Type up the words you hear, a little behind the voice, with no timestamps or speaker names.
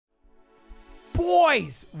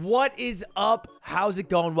Boys, what is up? How's it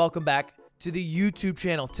going? Welcome back to the YouTube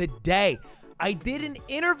channel. Today, I did an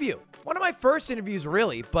interview. One of my first interviews,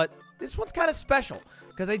 really, but this one's kind of special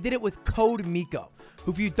because I did it with Code Miko,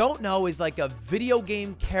 who, if you don't know, is like a video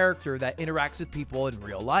game character that interacts with people in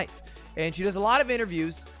real life. And she does a lot of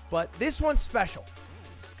interviews, but this one's special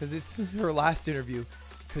because it's her last interview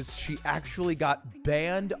because she actually got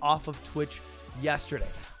banned off of Twitch yesterday.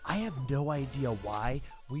 I have no idea why.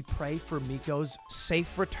 We pray for Miko's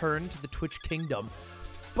safe return to the Twitch kingdom.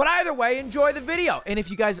 But either way, enjoy the video. And if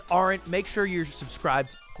you guys aren't, make sure you're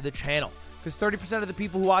subscribed to the channel, because 30% of the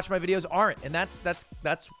people who watch my videos aren't. And that's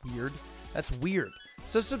weird. That's weird.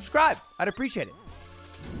 So subscribe. I'd appreciate it.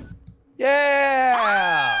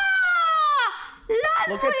 Yeah. Ludwig!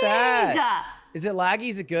 Look at that. Is it laggy?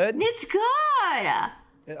 Is it good? It's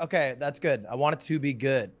good. Okay, that's good. I want it to be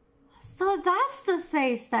good. So that's the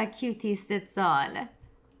face that Cutie sits on.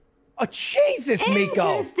 Oh, Jesus,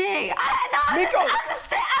 Miko. Interesting. Miko,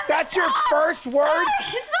 that's your first word?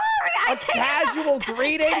 Sorry. A casual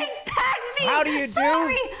greeting? How do you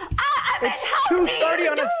do? It's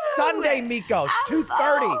 2:30 on a Sunday, Miko. It's 2:30.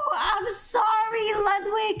 Oh, I'm sorry,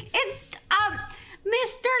 Ludwig. It's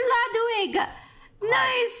Mr. Ludwig.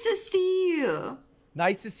 Nice to see you.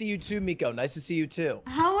 Nice to see you too, Miko. Nice to see you too.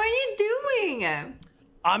 How are you doing?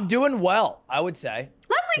 I'm doing well, I would say.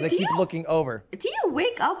 Ludwig, I keep looking over. Do you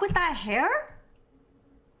wake up with that hair?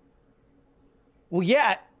 Well,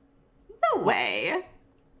 yeah. No way.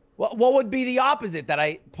 What would be the opposite? That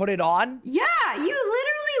I put it on? Yeah, you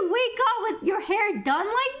literally wake up with your hair done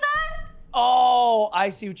like that? Oh, I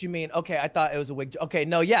see what you mean. Okay, I thought it was a wig. Okay,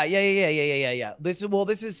 no, yeah. This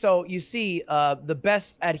is so, you see, the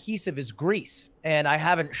best adhesive is grease, and I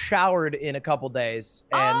haven't showered in a couple days,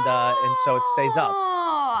 and so it stays up.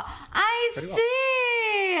 Oh, I see.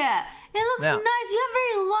 It looks Yeah. nice. You have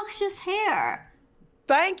very luscious hair.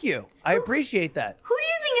 Thank you. I appreciate that. Who do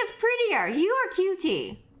you think is prettier, you or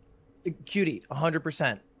Cutie? Cutie,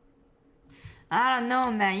 100%. I don't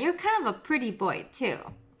know, man. You're kind of a pretty boy, too.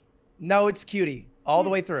 No, it's Cutie, all the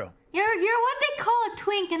way through. You're what they call a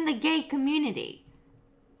twink in the gay community.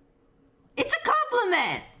 It's a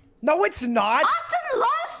compliment. No, it's not. Austin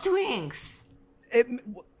loves twinks.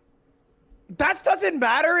 That doesn't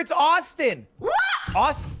matter. It's Austin. What?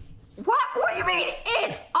 Austin. What do you mean?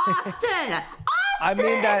 It's Austin. Austin I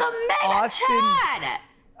mean that is a mega Austin. Chad.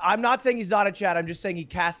 I'm not saying he's not a Chad. I'm just saying he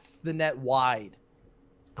casts the net wide.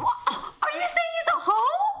 What? Are you saying he's a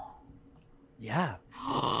hoe? Yeah.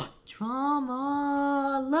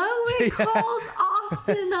 Drama. Ludwig calls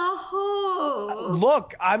Austin a hoe.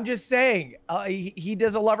 Look, I'm just saying. He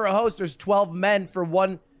does a lover a host. There's 12 men for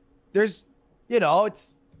one. There's,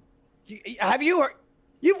 it's. Have you heard?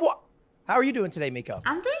 How are you doing today, Miko?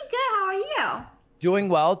 I'm doing good. How are you? Doing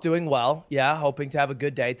well. Yeah, hoping to have a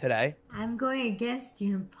good day today. I'm going against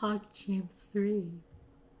you in PogChamp 3.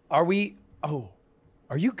 Are we? Oh,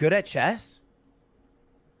 are you good at chess?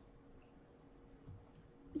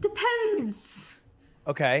 Depends.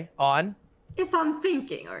 Okay, on? If I'm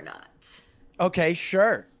thinking or not. Okay,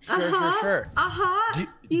 sure. Sure.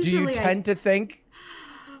 Do you tend to think?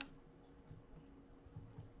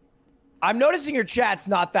 I'm noticing your chat's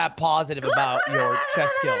not that positive about your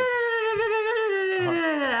chess skills.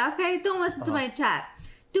 Okay, don't listen to my chat.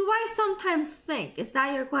 Do I sometimes think? Is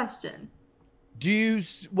that your question? Do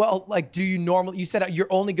you normally, you said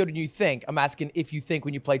you're only good when you think. I'm asking if you think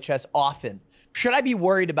when you play chess often. Should I be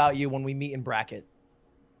worried about you when we meet in bracket?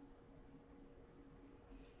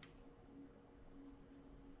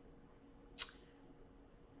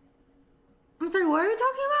 I'm sorry, what are we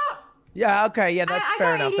talking about? Yeah, okay, yeah, that's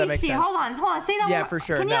fair enough. That makes sense. Hold on, say that one. Yeah, for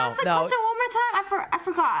sure. Can you ask the question one more time? I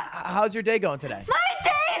forgot. How's your day going today? My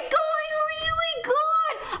day is going really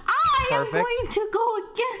good. I am going to go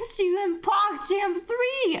against you in PogChamp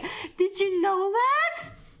 3. Did you know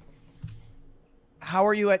that? How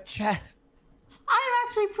are you at chess? I'm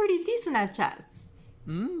actually pretty decent at chess.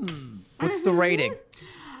 What's the rating?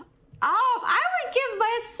 I would give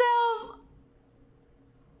myself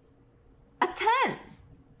a 10.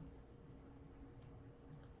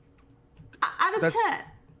 Out of 10.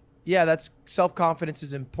 Yeah, that's self-confidence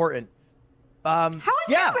is important. How would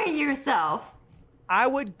you rate yourself? I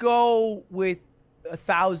would go with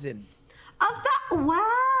 1,000. Wow,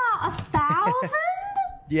 1,000?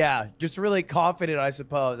 Yeah, just really confident, I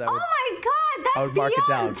suppose. Oh my god, that's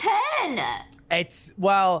beyond 10.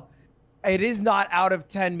 It is not out of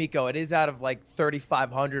 10, Miko. It is out of like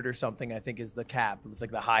 3,500 or something, I think is the cap. It's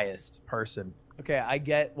like the highest person. Okay, I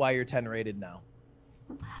get why you're 10 rated now.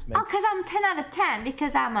 Oh, because I'm 10 out of 10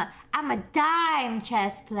 because I'm a dime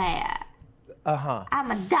chess player. Uh-huh.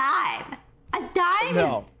 I'm a dime. A A dime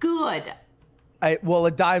is good. Well,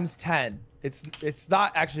 a dime's 10. It's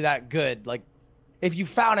not actually that good. Like, if you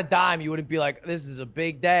found a dime, you wouldn't be like, this is a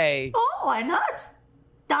big day. Oh, why not?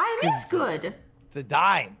 Dime is good. It's a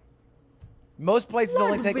dime. Most places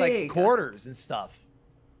only take like quarters and stuff.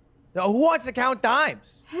 Now, who wants to count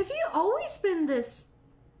dimes? Have you always been this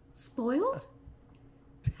spoiled?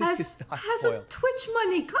 Has a Twitch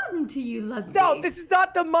money gotten to you, Ludwig? No, this is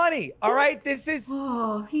not the money. All right, this is.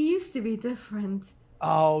 Oh, he used to be different.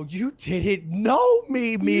 Oh, you didn't know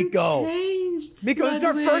me, Miko. You changed, Miko, this is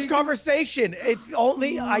our first conversation. If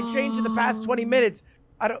only I changed in the past 20 minutes.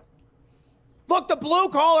 I don't. Look, the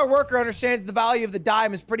blue-collar worker understands the value of the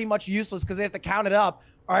dime is pretty much useless because they have to count it up.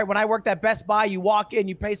 All right, when I worked at Best Buy, you walk in,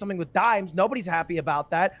 you pay something with dimes. Nobody's happy about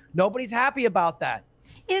that. Nobody's happy about that.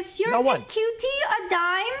 Is your cutie a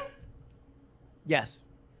dime? Yes.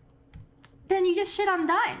 Then you just shit on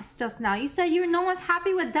dimes just now. You said no one's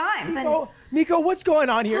happy with dimes. Miko, what's going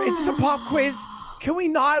on here? Is this a pop quiz? Can we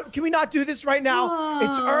not do this right now?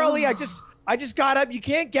 It's early. I just got up. You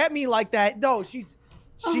can't get me like that. No, she's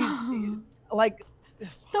like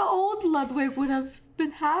the old Ludwig would have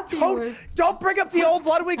been happy with. Don't bring up the old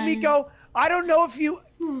Ludwig, Miko. I don't know if you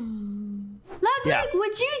Ludwig,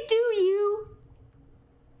 would you do you?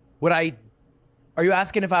 Would I? Are you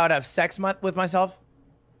asking if I would have sex with myself?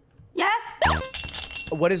 Yes.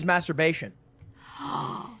 What is masturbation?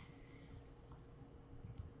 True.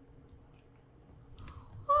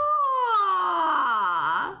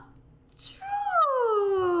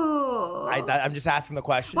 I'm just asking the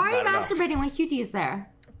question. Why are you masturbating when Cutie is there?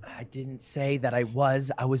 I didn't say that I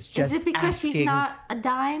was. I was just asking. Is it because she's not a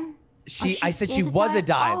dime? I said she was a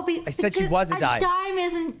dime. Oh, I said she was a dime. A dime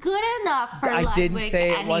isn't good enough for Ludwig I didn't say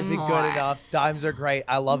it anymore. wasn't good enough. Dimes are great.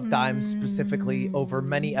 I love dimes specifically over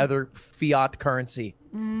many other fiat currency.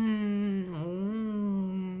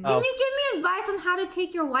 Can you give me advice on how to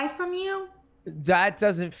take your wife from you? That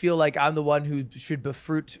doesn't feel like I'm the one who should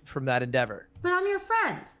befruit from that endeavor. But I'm your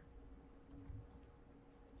friend.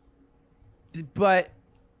 But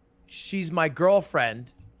she's my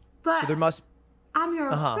girlfriend. But so there must. I'm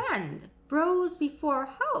your friend. Bros before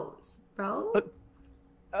hoes, bro.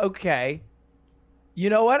 Okay. You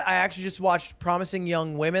know what? I actually just watched Promising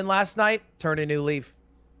Young Women last night. Turn a new leaf.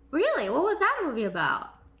 Really? What was that movie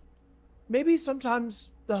about? Maybe sometimes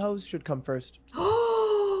the hoes should come first.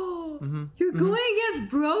 You're going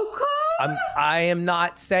against bro code? I am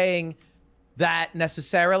not saying that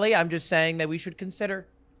necessarily. I'm just saying that we should consider.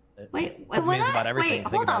 Wait, hold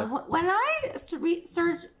on. When I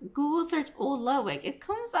Google search old Ludwig, it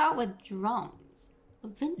comes out with drums.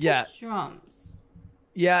 Vintage drums.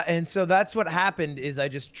 Yeah, and so that's what happened is I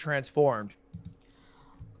just transformed.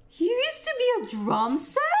 You used to be a drum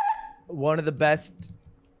set? One of the best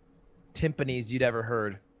timpanis you'd ever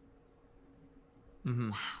heard.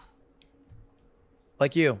 Wow.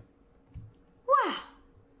 Like you. Wow.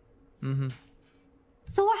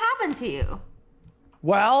 So what happened to you?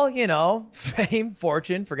 Well, you know, fame,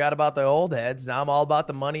 fortune, forgot about the old heads. Now I'm all about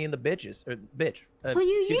the money and the bitches. Or bitch. So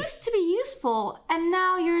you used to be useful, and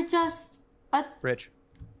now you're just a... Rich.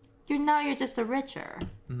 You're just a richer.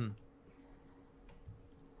 Probably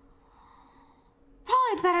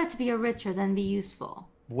better to be a richer than be useful.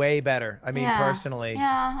 Way better. I mean, personally.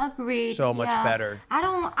 Yeah, agreed. So much better.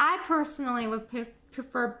 I personally would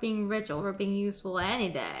prefer being rich over being useful any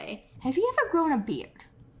day. Have you ever grown a beard?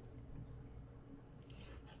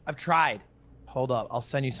 I've tried. Hold up. I'll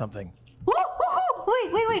send you something. Wait,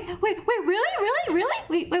 really?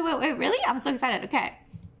 I'm so excited. Okay.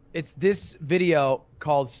 It's this video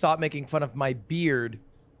called Stop Making Fun of My Beard,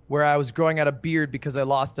 where I was growing out a beard because I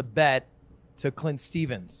lost a bet to Clint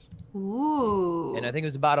Stevens. Ooh. And I think it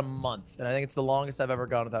was about a month. And I think it's the longest I've ever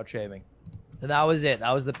gone without shaving. And that was it.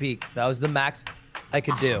 That was the peak. That was the max I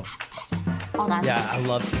could do. Hold on. Yeah, I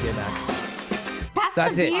love TJ Maxx.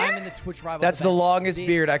 That's the it. beard? I'm in the Twitch rival. That's the longest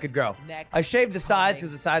beard I could grow. I shaved the sides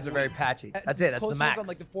because the sides are very patchy. That's it. That's the max. On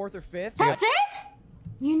like the 4th or 5th. That's it?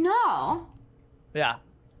 You know. Yeah.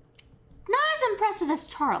 Not as impressive as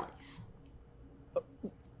Charlie's.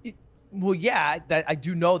 Well, yeah, I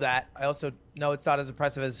do know that. I also know it's not as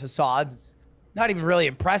impressive as Hassan's. It's not even really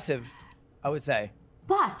impressive, I would say.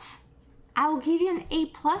 But I will give you an A+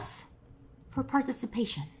 for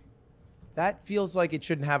participation. That feels like it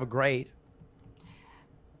shouldn't have a grade.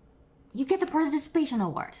 You get the participation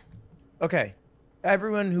award. Okay.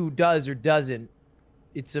 Everyone who does or doesn't,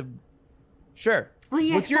 it's a... Sure. Will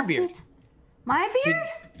you What's your accept beard? it? My beard?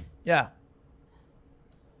 Yeah.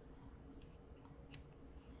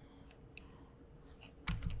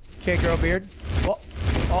 Can't grow a beard? Well,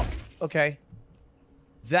 oh, okay.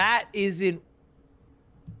 That isn't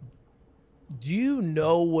Do you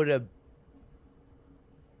know what a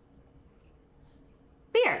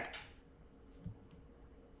beard?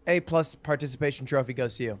 A+ participation trophy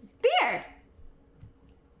goes to you. Beard.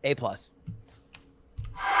 A+.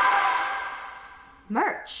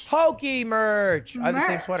 Merch. Pokey merch. I have the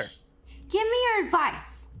same sweater. Give me your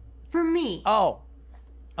advice for me. Oh.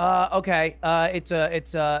 Okay. It's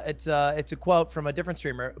a quote from a different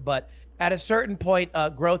streamer, but at a certain point,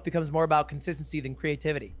 growth becomes more about consistency than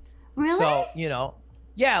creativity. Really? So, you know,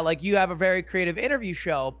 yeah, like you have a very creative interview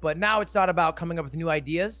show, but now it's not about coming up with new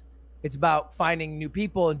ideas. It's about finding new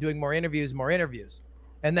people and doing more interviews.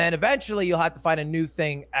 And then eventually you'll have to find a new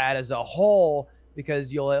thing as a whole,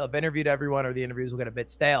 because you'll have interviewed everyone or the interviews will get a bit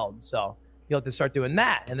stale. So you'll have to start doing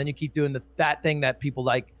that. And then you keep doing that thing that people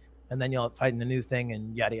like, and then you'll find a new thing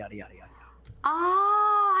and yada, yada, yada, yada.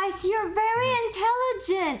 Oh, I see. You're very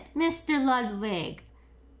intelligent, Mr. Ludwig.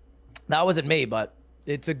 That wasn't me, but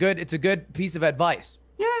it's a good piece of advice.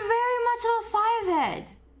 You're very much a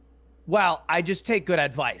five-head. Well, I just take good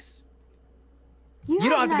advice. You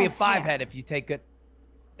don't have to be a five-head if you take good.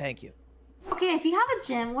 Thank you. Okay, if you have a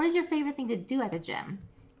gym, what is your favorite thing to do at the gym?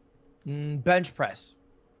 Bench press.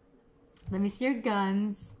 Let me see your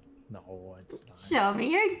guns. No, it's not. Show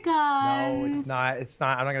me your guns. No, it's not. It's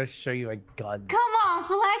not. I'm not gonna show you my guns. Come on,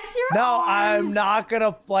 flex your No, arms. I'm not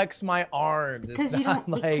gonna flex my arms. Because you don't.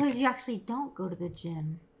 Like... Because you actually don't go to the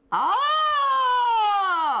gym. Oh!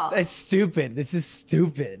 That's stupid. This is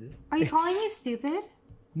stupid. Are you calling me stupid?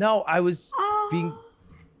 No, I was being.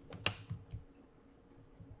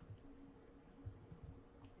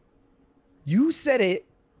 You said it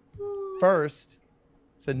first.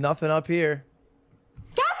 Said nothing up here.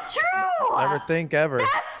 That's true. Never think ever.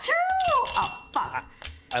 That's true. Oh fuck.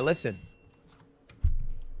 I listen.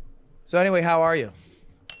 So anyway, how are you,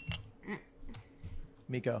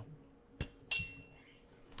 Miko?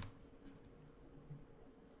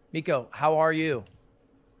 Miko, how are you?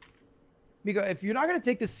 Miko, if you're not gonna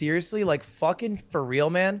take this seriously, like fucking for real,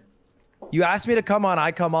 man. You asked me to come on,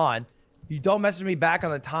 I come on. You don't message me back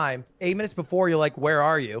on the time. 8 minutes before, you're like, where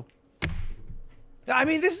are you? I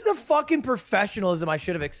mean, this is the fucking professionalism I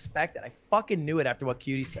should have expected. I fucking knew it after what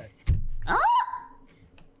Cutie said. Oh!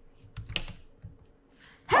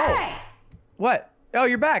 Hey! Oh. What? Oh,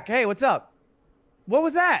 you're back. Hey, what's up? What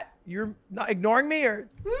was that? You're not ignoring me or?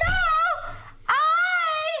 No!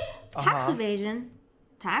 Tax evasion.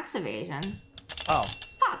 Tax evasion. Oh.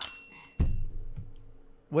 Fuck.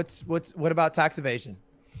 What about tax evasion?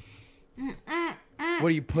 What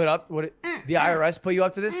do you put up? The IRS put you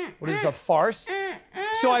up to this? What is this, a farce?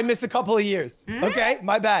 So I missed a couple of years. Okay,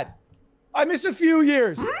 my bad. I missed a few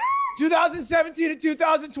years. 2017 to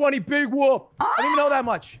 2020, big whoop. I didn't even know that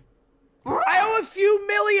much. I owe a few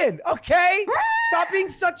million, okay? Stop being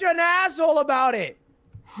such an asshole about it.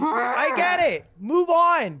 I get it. Move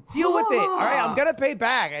on. Deal with it. All right, I'm gonna pay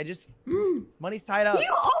back. I just, money's tied up. You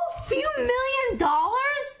owe a few $1 million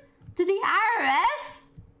to the IRS?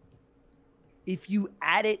 If you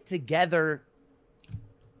add it together.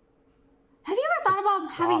 Have you ever thought about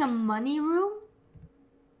having a money room?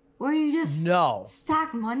 Where you just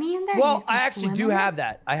stack money in there? Well, I actually do have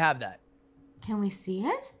that. I have that. Can we see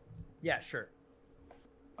it? Yeah, sure.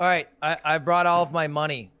 All right, I brought all of my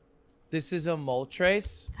money. This is a mole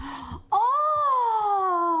trace. Oh,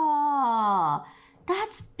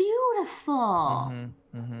 that's beautiful.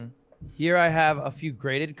 Here I have a few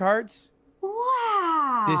graded cards.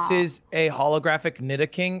 Wow. This is a holographic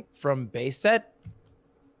Nidoking from base set.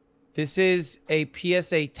 This is a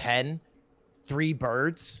PSA 10, 3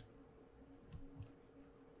 birds.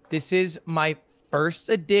 This is my first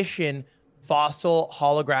edition fossil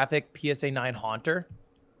holographic PSA 9 Haunter.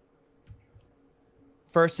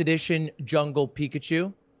 First edition Jungle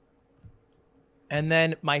Pikachu. And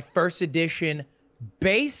then my first edition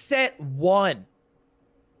base set 1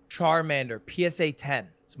 Charmander PSA 10.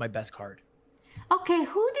 It's my best card. Okay,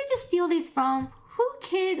 who did you steal these from? Whose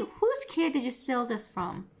kid did you steal this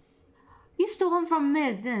from? You stole them from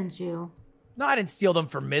Miz, didn't you? No, I didn't steal them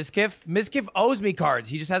from Mizkif. Mizkif owes me cards.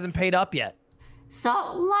 He just hasn't paid up yet. So,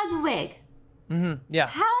 Ludwig. Yeah.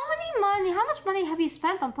 How much money have you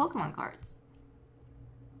spent on Pokemon cards?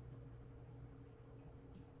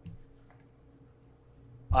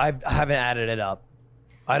 I haven't added it up.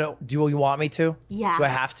 Do you want me to? Yeah. Do I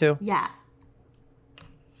have to? Yeah.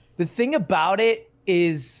 The thing about it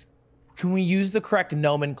is, can we use the correct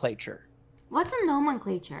nomenclature? What's a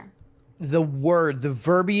nomenclature? The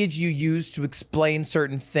verbiage you use to explain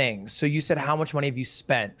certain things. So you said, how much money have you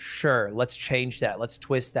spent? Sure, let's change that. Let's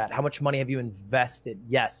twist that. How much money have you invested?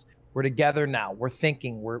 Yes, we're together now. We're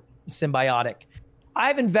thinking, we're symbiotic.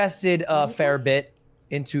 I've invested a fair bit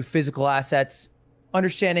into physical assets,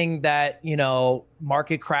 understanding that, you know,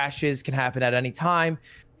 market crashes can happen at any time.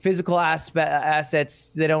 Physical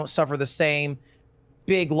assets, they don't suffer the same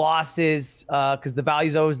big losses because the value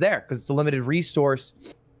is always there because it's a limited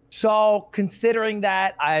resource. So considering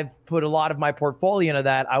that I've put a lot of my portfolio into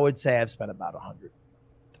that, I would say I've spent about $100,000.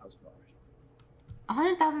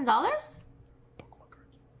 $100,000?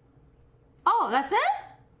 Oh, that's it?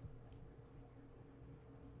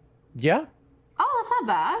 Yeah. Oh, that's not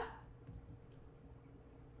bad.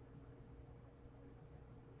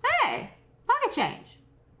 Hey, pocket change.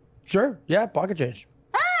 Sure. Yeah, pocket change.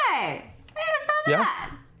 Hey, that's not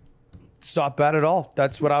bad. It's not bad at all.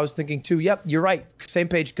 That's what I was thinking too. Yep, you're right. Same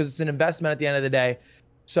page because it's an investment at the end of the day.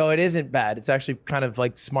 So it isn't bad. It's actually kind of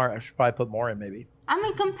like smart. I should probably put more in maybe. I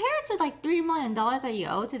mean, compared to like $3 million that you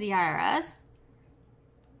owe to the IRS.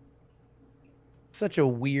 Such a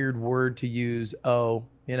weird word to use, oh,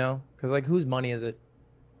 you know? Because like, whose money is it?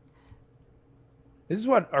 This is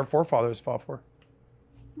what our forefathers fought for.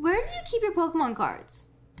 Where do you keep your Pokemon cards?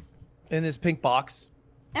 In this pink box.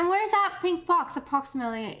 And where's that pink box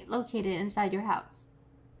approximately located inside your house?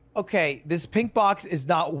 Okay, this pink box is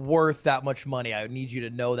not worth that much money. I need you to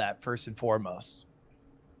know that first and foremost.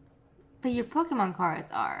 But your Pokemon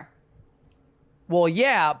cards are. Well,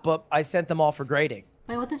 yeah, but I sent them all for grading.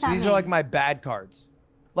 Wait, what does that mean? These are like my bad cards.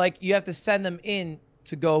 Like, you have to send them in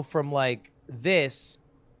to go from like this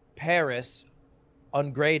Paris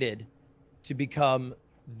ungraded to become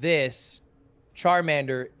this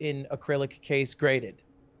Charmander in acrylic case graded.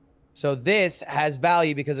 So this has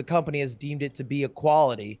value because a company has deemed it to be a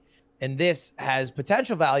quality, and this has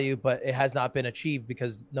potential value, but it has not been achieved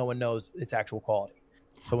because no one knows its actual quality.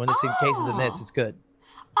 So when this case is in this, it's good.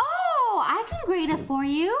 Oh, I can grade it for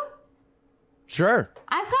you. Sure.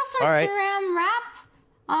 I've got some Saran wrap.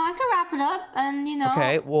 I can wrap it up, and you know.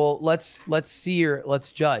 Okay, well let's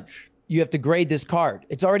judge. You have to grade this card.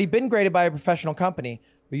 It's already been graded by a professional company,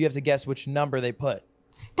 but you have to guess which number they put.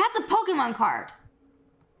 That's a Pokemon card.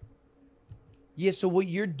 Yeah, so what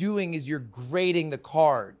you're doing is you're grading the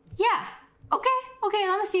card. Yeah. Okay,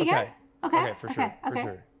 let me see again. Okay, for sure.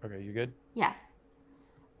 Okay, you good? Yeah.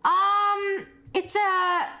 It's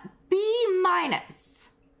a B-.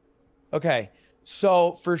 Okay,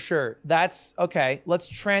 so for sure, that's okay. Let's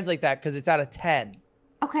translate that because it's out of 10.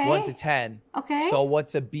 Okay. 1 to 10. Okay. So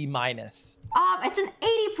what's a B-? It's an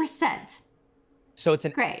 80%. So it's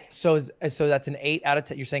an grade. So that's an 8 out of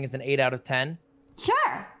 10. You're saying it's an 8 out of 10?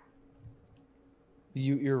 Sure.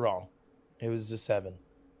 You're wrong. It was a 7.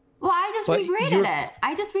 Well, I just regraded it.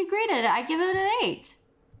 I give it an 8.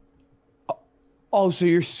 Oh, so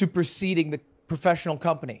you're superseding the professional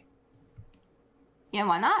company? Yeah,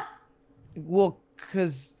 why not? Well,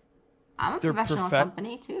 because I'm a professional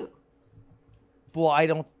company too. Well, I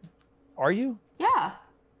don't. Are you? Yeah.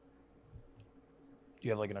 Do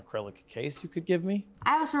you have like an acrylic case you could give me?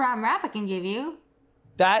 I have a Saran wrap I can give you.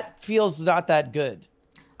 That feels not that good.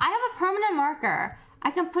 I have a permanent marker.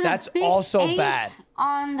 I can put That's a big also 8 bad.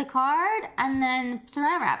 On the card and then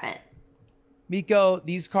Saran wrap it. Miko,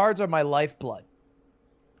 these cards are my lifeblood.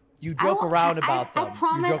 You joke around about them. I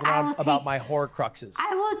promise you joke around about my Horcruxes.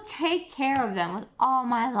 I will take care of them with all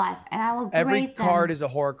my life, and I will grade Every them. card is a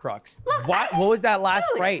Horcrux. Look, what was that last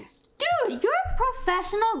phrase? Dude, your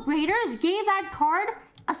professional graders gave that card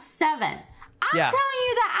a 7. I'm telling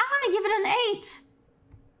you that I'm going to give it an 8.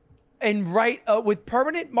 And write with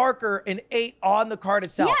permanent marker an 8 on the card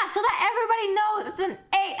itself. Yeah, so that everybody knows it's an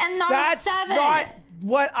 8 and not a 7. That's not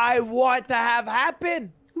what I want to have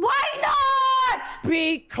happen. Why not?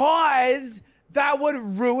 Because that would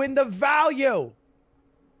ruin the value.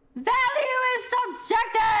 Value is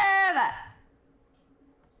subjective.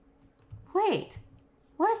 Wait,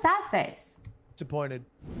 what is that face? Disappointed.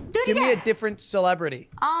 Give me a different celebrity.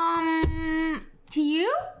 To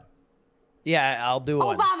you? Yeah, I'll do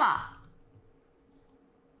one. Obama.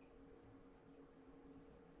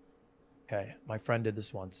 Okay, my friend did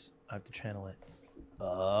this once. I have to channel it.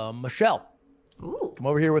 Michelle. Ooh. Come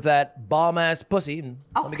over here with that bomb-ass pussy and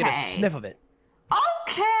let me get a sniff of it.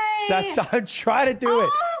 Okay. I'm trying to do it.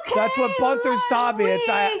 That's what Bunther's taught me.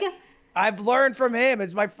 I've learned from him.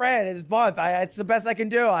 It's my friend. It's Bunt. It's the best I can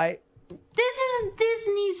do. This is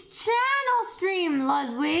Disney's channel stream,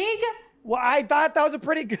 Ludwig. Well, I thought that was a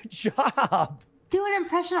pretty good job. Do an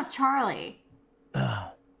impression of Charlie.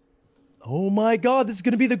 Oh my God, this is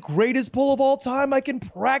going to be the greatest pull of all time. I can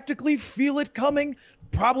practically feel it coming.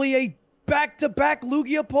 Probably a back-to-back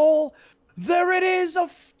Lugia pull. There it is, a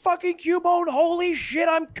fucking Cubone. Holy shit,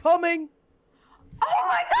 I'm coming. Oh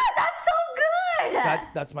my God, that's so good.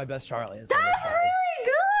 That's my best Charlie. That's really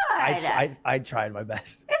good. I tried my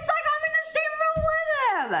best. It's like I'm in the same room with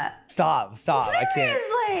Stop. Seriously? I can't.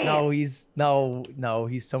 No,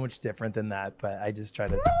 he's so much different than that, but I just try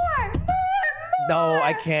to. More. No,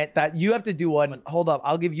 I can't. That you have to do one. Hold up.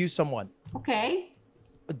 I'll give you someone. Okay.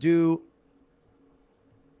 Do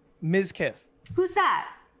Ms. Kiff. Who's that?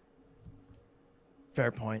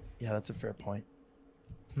 Fair point. Yeah, that's a fair point.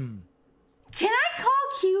 Can I call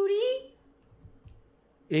Cutie?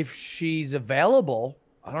 If she's available,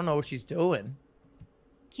 I don't know what she's doing.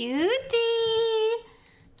 Cutie.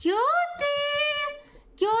 Cutie.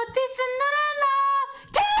 Cutie Cinderella.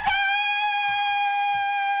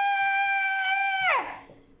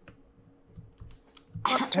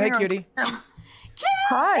 Cutie! Hey, Cutie.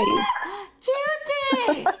 Hi.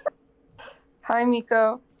 Cutie! Hi,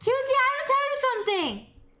 Miko. Cutie, I have to tell you something.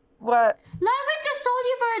 What? Ludwig just sold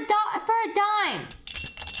you for a dime.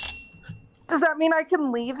 Does that mean I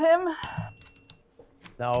can leave him?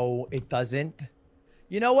 No, it doesn't.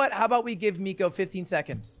 You know what? How about we give Miko 15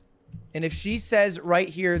 seconds? And if she says right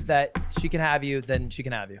here that she can have you, then she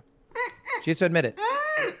can have you. She has to admit it.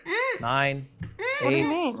 9, 8, What do you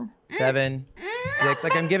mean? 7, 6.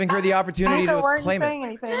 Like I'm giving her the opportunity Miko, why to aren't you claim saying it.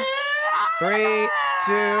 anything? 3,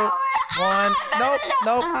 2, 1. Nope.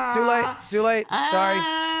 Too late. Sorry.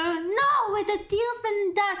 No, the deal's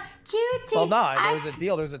been done. Cutie. Well, no, there was a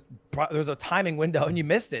deal. There was a timing window, and you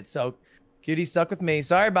missed it. So, Cutie stuck with me.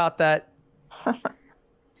 Sorry about that.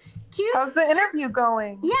 Cute. How's the interview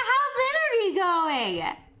going? Yeah, how's the interview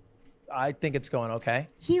going? I think it's going okay.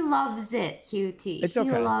 He loves it, Cutie. It's okay.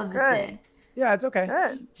 He loves Good. it. Yeah, it's okay.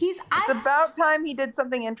 Good. It's about time he did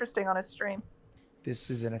something interesting on his stream. This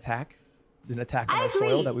is an attack. It's an attack on I our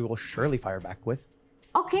soil agree. that we will surely fire back with.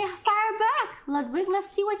 Okay, fire back, Ludwig. Let's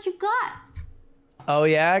see what you got. Oh,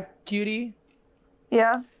 yeah, Cutie?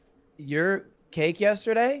 Yeah. Your cake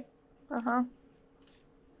yesterday? Uh-huh.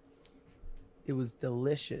 It was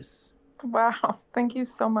delicious. Wow. Thank you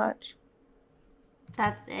so much.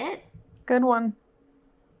 That's it? Good one.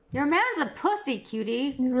 Your man's a pussy,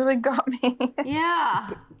 Cutie. You really got me. Yeah.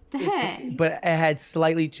 Dang. But it had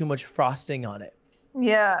slightly too much frosting on it.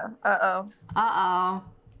 Yeah. Uh-oh. Uh-oh.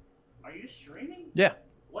 Are you streaming? Yeah.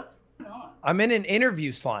 What's going on? I'm in an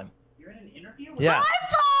interview, Slime. You're in an interview? Yeah. Hi,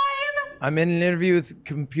 Slime! I'm in an interview with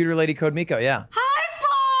Computer Lady Code Miko, yeah. Hi,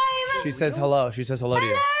 Slime! She says hello. She says hello to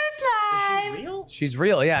you. Hello, Slime! Real? She's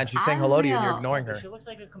real, yeah, and she's saying I'm hello to you and you're real. ignoring her. She looks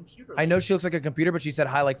like a computer. I know she looks like a computer, but she said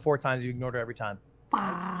hi like 4 times. You ignored her every time.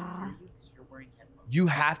 Ah. You're wearing headphones. You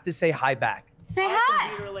have to say hi back. Say Hi, hi!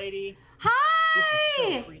 computer lady. Hi! This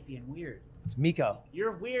is so creepy and weird. It's Miko.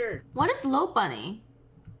 You're weird. What is Low Bunny?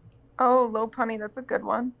 Oh, Low Punny, that's a good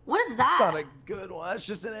one. What is that? Not a good one. That's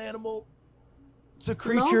just an animal. It's a Low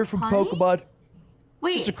creature from Bunny? Pokemon.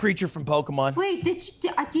 Wait, Just a creature from Pokemon. wait,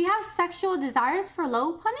 do you have sexual desires for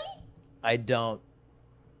Low Bunny? I don't.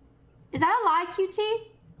 Is that a lie, QT?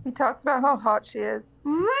 He talks about how hot she is.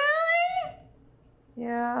 Really?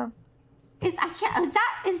 Yeah. Is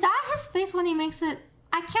that his face when he makes it?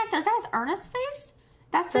 I can't tell. Is that his earnest face?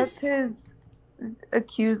 That's his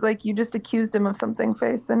accused, like you just accused him of something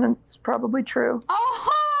face, and it's probably true.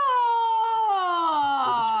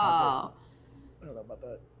 Oh! I don't know about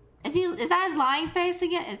that. Is that his lying face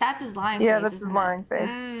again? That's his lying Yeah, face. that's his isn't lying it? face.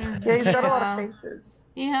 Yeah, he's got a lot of faces.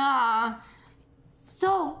 Yeah.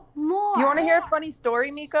 So more. You want to hear a funny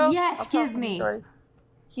story, Miko? Yes, I'll tell a give funny me. story.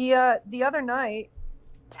 He the other night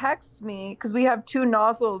texts me because we have 2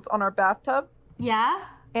 nozzles on our bathtub, Yeah.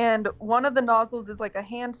 and one of the nozzles is like a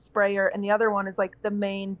hand sprayer, and the other one is like the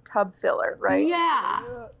main tub filler, right? Yeah.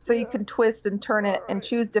 So you can twist and turn it and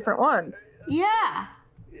choose different ones. Yeah.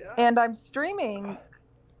 And I'm streaming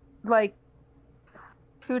like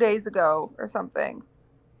 2 days ago or something,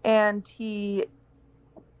 and he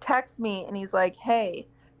texts me and he's like, "Hey,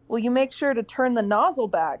 will you make sure to turn the nozzle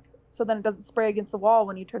back so then it doesn't spray against the wall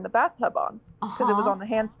when you turn the bathtub on?" Because it was on the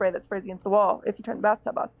hand spray that sprays against the wall if you turn the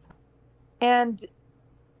bathtub on. And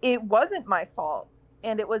it wasn't my fault,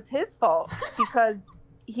 and it was his fault because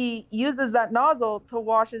he uses that nozzle to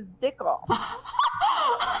wash his dick off.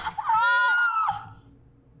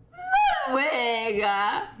 Ludwig.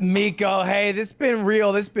 Miko, hey, this been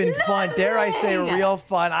real. This been fun. Dare I say real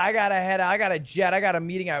fun. I got a jet. I got a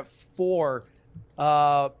meeting at 4.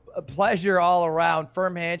 A pleasure all around.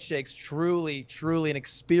 Firm handshakes. Truly an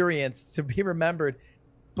experience to be remembered.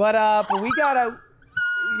 But we gotta,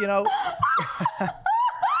 you know,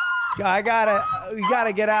 we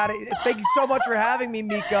gotta get out of here. Thank you so much for having me,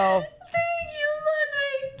 Miko. Thank you,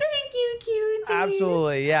 Ludwig. Thank you, Cutie.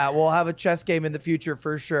 Absolutely, yeah. We'll have a chess game in the future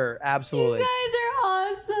for sure. Absolutely. You guys are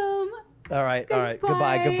awesome. All right. Goodbye.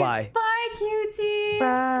 Bye, Cutie.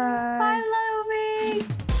 Bye. Bye,